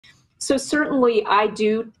So certainly I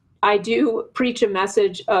do preach a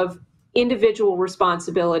message of individual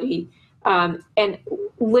responsibility and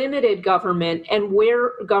limited government, and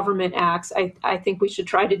where government acts, I think we should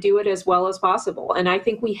try to do it as well as possible. And I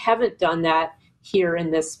think we haven't done that here in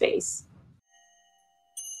this space.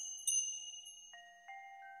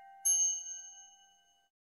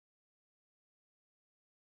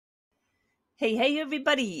 Hey,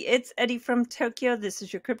 everybody, it's Eddie from Tokyo. This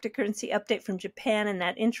is your cryptocurrency update from Japan. And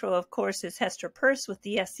that intro, of course, is Hester Peirce with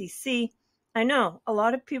the SEC. I know a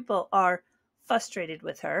lot of people are frustrated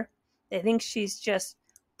with her. They think she's just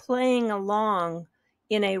playing along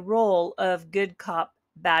in a role of good cop,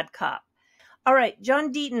 bad cop. All right,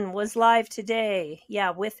 John Deaton was live today,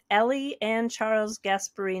 with Ellie and Charles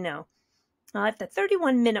Gasparino. At the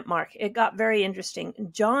 31-minute mark, it got very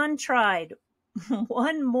interesting. John tried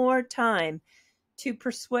one more time to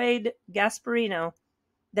persuade Gasparino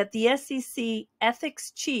that the SEC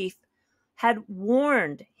ethics chief had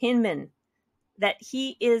warned Hinman that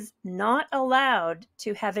he is not allowed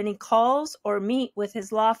to have any calls or meet with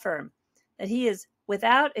his law firm, that he is,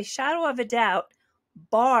 without a shadow of a doubt,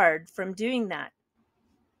 barred from doing that.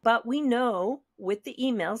 But we know with the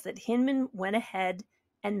emails that Hinman went ahead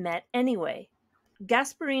and met anyway.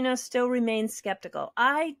 Gasparino still remains skeptical.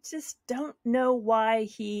 I just don't know why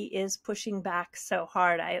he is pushing back so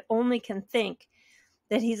hard. I only can think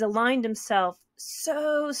that he's aligned himself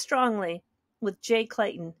so strongly with Jay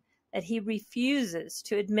Clayton that he refuses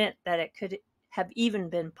to admit that it could have even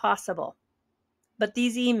been possible. But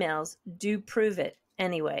these emails do prove it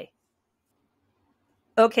anyway.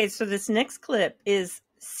 Okay, so this next clip is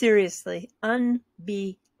seriously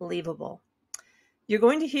unbelievable. You're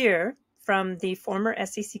going to hear from the former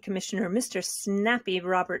SEC Commissioner, Mr. Snappy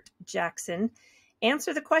Robert Jackson,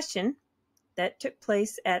 answer the question that took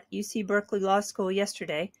place at UC Berkeley Law School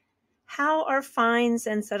yesterday. How are fines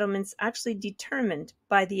and settlements actually determined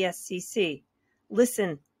by the SEC?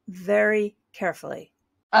 Listen very carefully.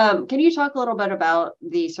 Can you talk a little bit about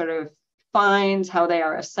the sort of fines, how they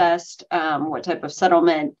are assessed, what type of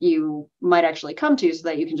settlement you might actually come to so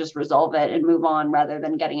that you can just resolve it and move on rather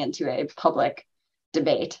than getting into a public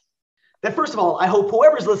debate? That first of all, I hope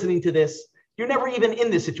whoever's listening to this, you're never even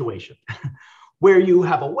in this situation where you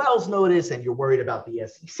have a Wells notice and you're worried about the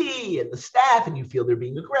SEC and the staff and you feel they're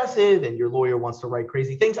being aggressive and your lawyer wants to write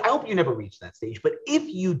crazy things. I hope you never reach that stage. But if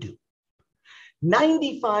you do,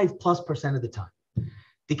 95+% of the time,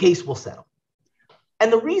 the case will settle.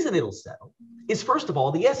 And the reason it'll settle is, first of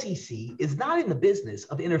all, the SEC is not in the business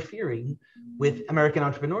of interfering with American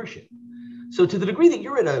entrepreneurship. So to the degree that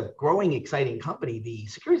you're at a growing, exciting company, the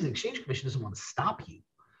Securities and Exchange Commission doesn't want to stop you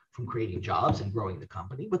from creating jobs and growing the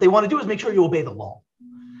company. What they want to do is make sure you obey the law.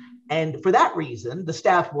 And for that reason, the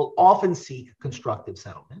staff will often seek constructive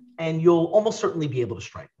settlement, and you'll almost certainly be able to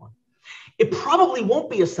strike one. It probably won't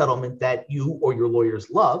be a settlement that you or your lawyers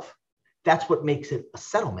love. That's what makes it a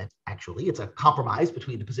settlement, actually. It's a compromise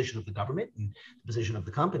between the position of the government and the position of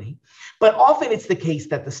the company. But often it's the case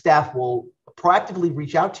that the staff will proactively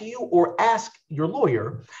reach out to you or ask your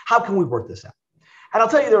lawyer, how can we work this out? And I'll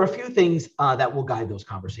tell you, there are a few things that will guide those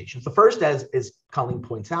conversations. The first, as Colleen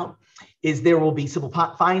points out, is there will be civil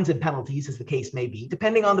fines and penalties, as the case may be,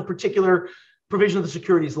 depending on the particular provision of the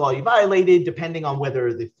securities law you violated, depending on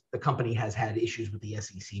whether the company has had issues with the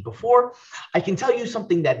SEC before. I can tell you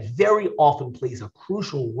something that very often plays a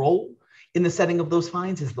crucial role in the setting of those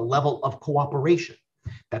fines is the level of cooperation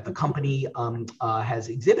that the company has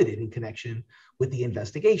exhibited in connection with the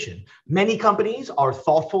investigation. Many companies are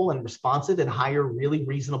thoughtful and responsive and hire really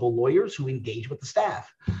reasonable lawyers who engage with the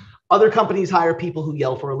staff. Other companies hire people who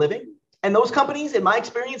yell for a living, and those companies, in my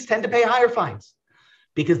experience, tend to pay higher fines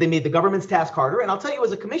because they made the government's task harder. And I'll tell you,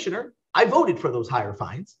 as a commissioner, I voted for those higher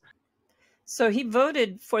fines. So he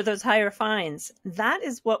voted for those higher fines. That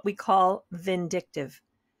is what we call vindictive,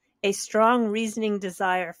 a strong reasoning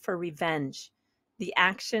desire for revenge, the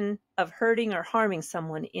action of hurting or harming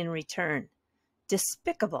someone in return.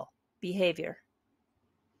 Despicable behavior.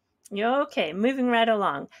 Okay, moving right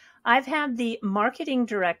along. I've had the marketing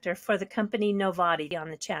director for the company Novatti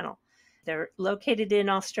on the channel. They're located in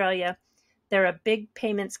Australia. They're a big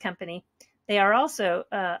payments company. They are also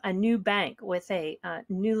a new bank with a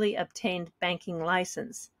newly obtained banking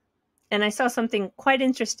license. And I saw something quite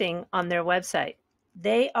interesting on their website.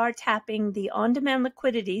 They are tapping the on-demand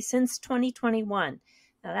liquidity since 2021.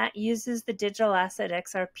 Now that uses the digital asset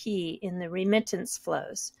XRP in the remittance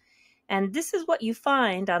flows. And this is what you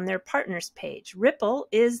find on their partners page. Ripple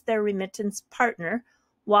is their remittance partner,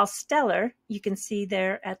 while Stellar, you can see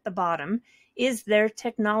there at the bottom, is their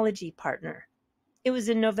technology partner. It was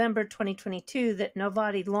in November 2022 that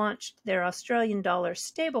Novatti launched their Australian dollar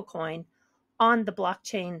stablecoin on the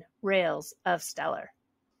blockchain rails of Stellar.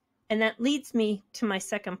 And that leads me to my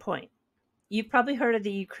second point. You've probably heard of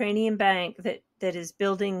the Ukrainian bank that is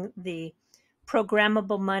building the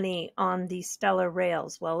programmable money on the Stellar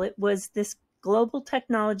rails. Well, it was this global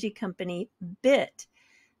technology company, Bit,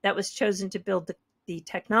 that was chosen to build the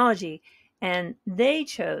technology, and they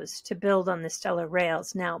chose to build on the Stellar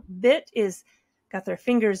rails. Now, Bit is got their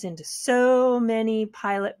fingers into so many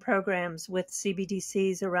pilot programs with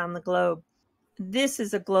CBDCs around the globe. This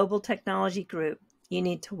is a global technology group you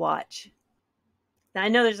need to watch. Now, I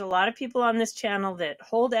know there's a lot of people on this channel that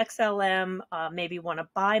hold XLM, maybe want to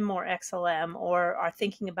buy more XLM, or are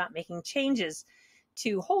thinking about making changes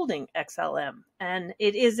to holding XLM. And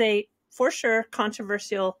it is a, for sure,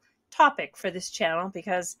 controversial topic for this channel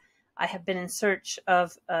because I have been in search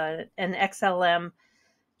of an XLM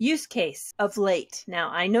use case of late. Now,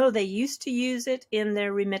 I know they used to use it in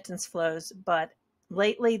their remittance flows, but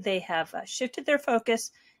lately they have shifted their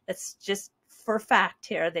focus. That's just for fact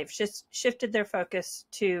here. They've just shifted their focus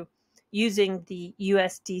to using the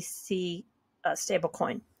USDC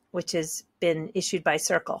stablecoin, which has been issued by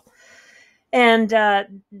Circle. And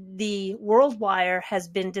the WorldWire has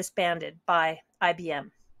been disbanded by IBM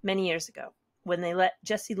many years ago when they let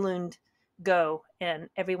Jesse Lund go, and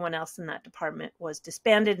everyone else in that department was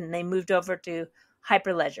disbanded, and they moved over to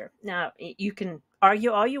Hyperledger. Now, you can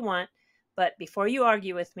argue all you want, but before you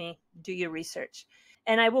argue with me, do your research.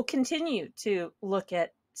 And I will continue to look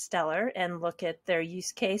at Stellar and look at their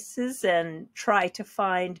use cases and try to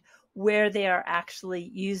find where they are actually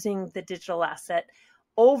using the digital asset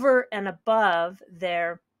over and above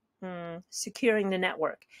their securing the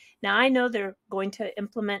network. Now, I know they're going to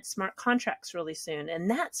implement smart contracts really soon, and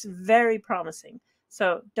that's very promising.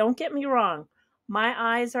 So don't get me wrong. My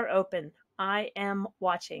eyes are open. I am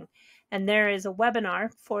watching. And there is a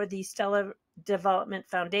webinar for the Stellar Development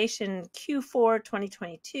Foundation Q4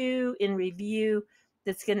 2022 in review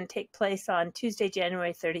that's going to take place on Tuesday,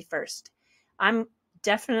 January 31st. I'm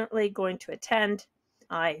definitely going to attend.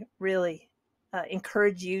 I really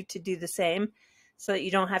encourage you to do the same so that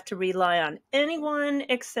you don't have to rely on anyone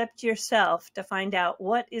except yourself to find out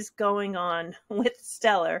what is going on with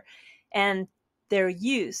Stellar and their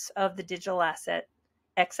use of the digital asset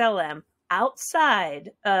XLM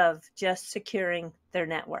outside of just securing their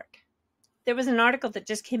network. There was an article that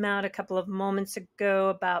just came out a couple of moments ago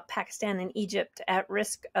about Pakistan and Egypt at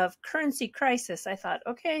risk of currency crisis. I thought,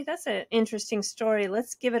 okay, that's an interesting story.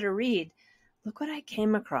 Let's give it a read. Look what I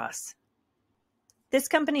came across. This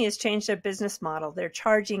company has changed their business model. They're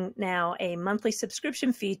charging now a monthly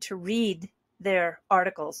subscription fee to read their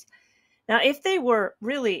articles. Now, if they were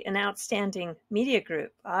really an outstanding media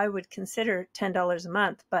group, I would consider $10 a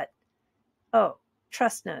month. But, oh,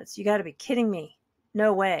 trust notes. You got to be kidding me.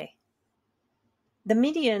 No way. The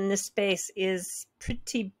media in this space is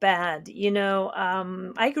pretty bad. You know,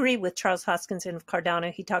 I agree with Charles Hoskinson of Cardano.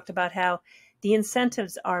 He talked about how the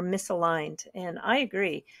incentives are misaligned, and I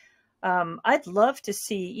agree. I'd love to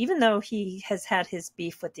see, even though he has had his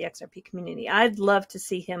beef with the XRP community, I'd love to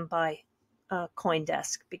see him buy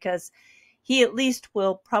CoinDesk because he at least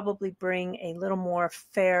will probably bring a little more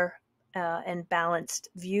fair and balanced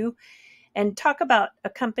view. And talk about a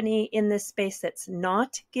company in this space that's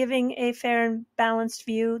not giving a fair and balanced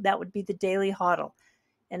view, that would be the Daily Hodl.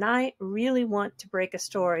 And I really want to break a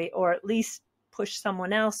story, or at least push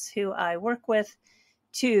someone else who I work with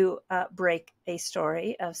to break a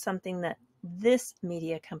story of something that this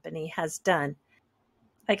media company has done.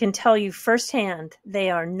 I can tell you firsthand, they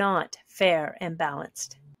are not fair and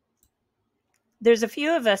balanced. There's a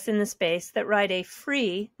few of us in the space that write a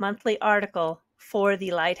free monthly article for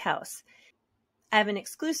the Lighthouse. I have an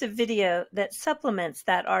exclusive video that supplements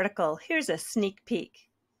that article. Here's a sneak peek.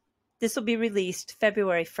 This will be released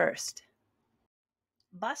February 1st.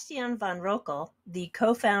 Bastiaan van Roekel, the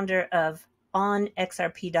co-founder of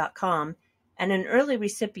onxrp.com and an early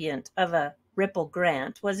recipient of a Ripple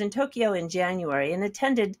grant, was in Tokyo in January and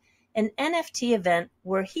attended an NFT event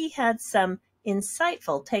where he had some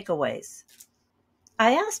insightful takeaways.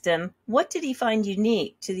 I asked him, what did he find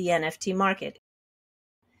unique to the NFT market?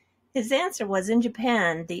 His answer was, in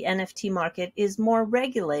Japan, the NFT market is more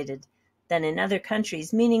regulated than in other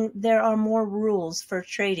countries, meaning there are more rules for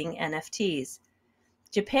trading NFTs.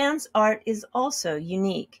 Japan's art is also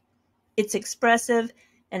unique. It's expressive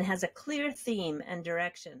and has a clear theme and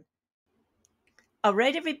direction. All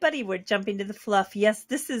right, everybody, we're jumping to the fluff. Yes,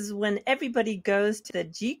 this is when everybody goes to the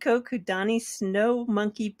Jikokudani Snow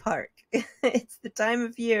Monkey Park. It's the time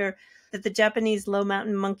of year that the Japanese low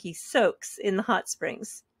mountain monkey soaks in the hot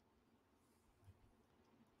springs.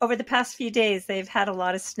 Over the past few days, they've had a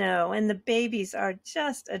lot of snow, and the babies are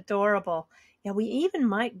just adorable. Yeah, we even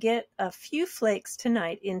might get a few flakes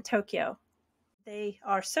tonight in Tokyo. They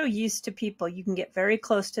are so used to people. You can get very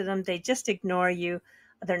close to them. They just ignore you.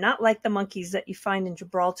 They're not like the monkeys that you find in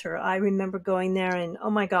Gibraltar. I remember going there and, oh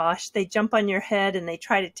my gosh, they jump on your head and they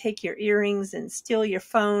try to take your earrings and steal your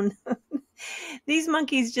phone. These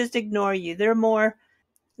monkeys just ignore you. They're more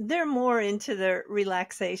into their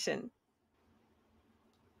relaxation.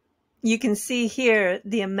 You can see here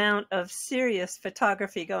the amount of serious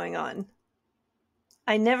photography going on.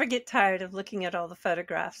 I never get tired of looking at all the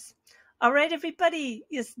photographs. All right, everybody,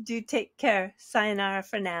 yes, do take care. Sayonara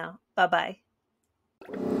for now. Bye-bye.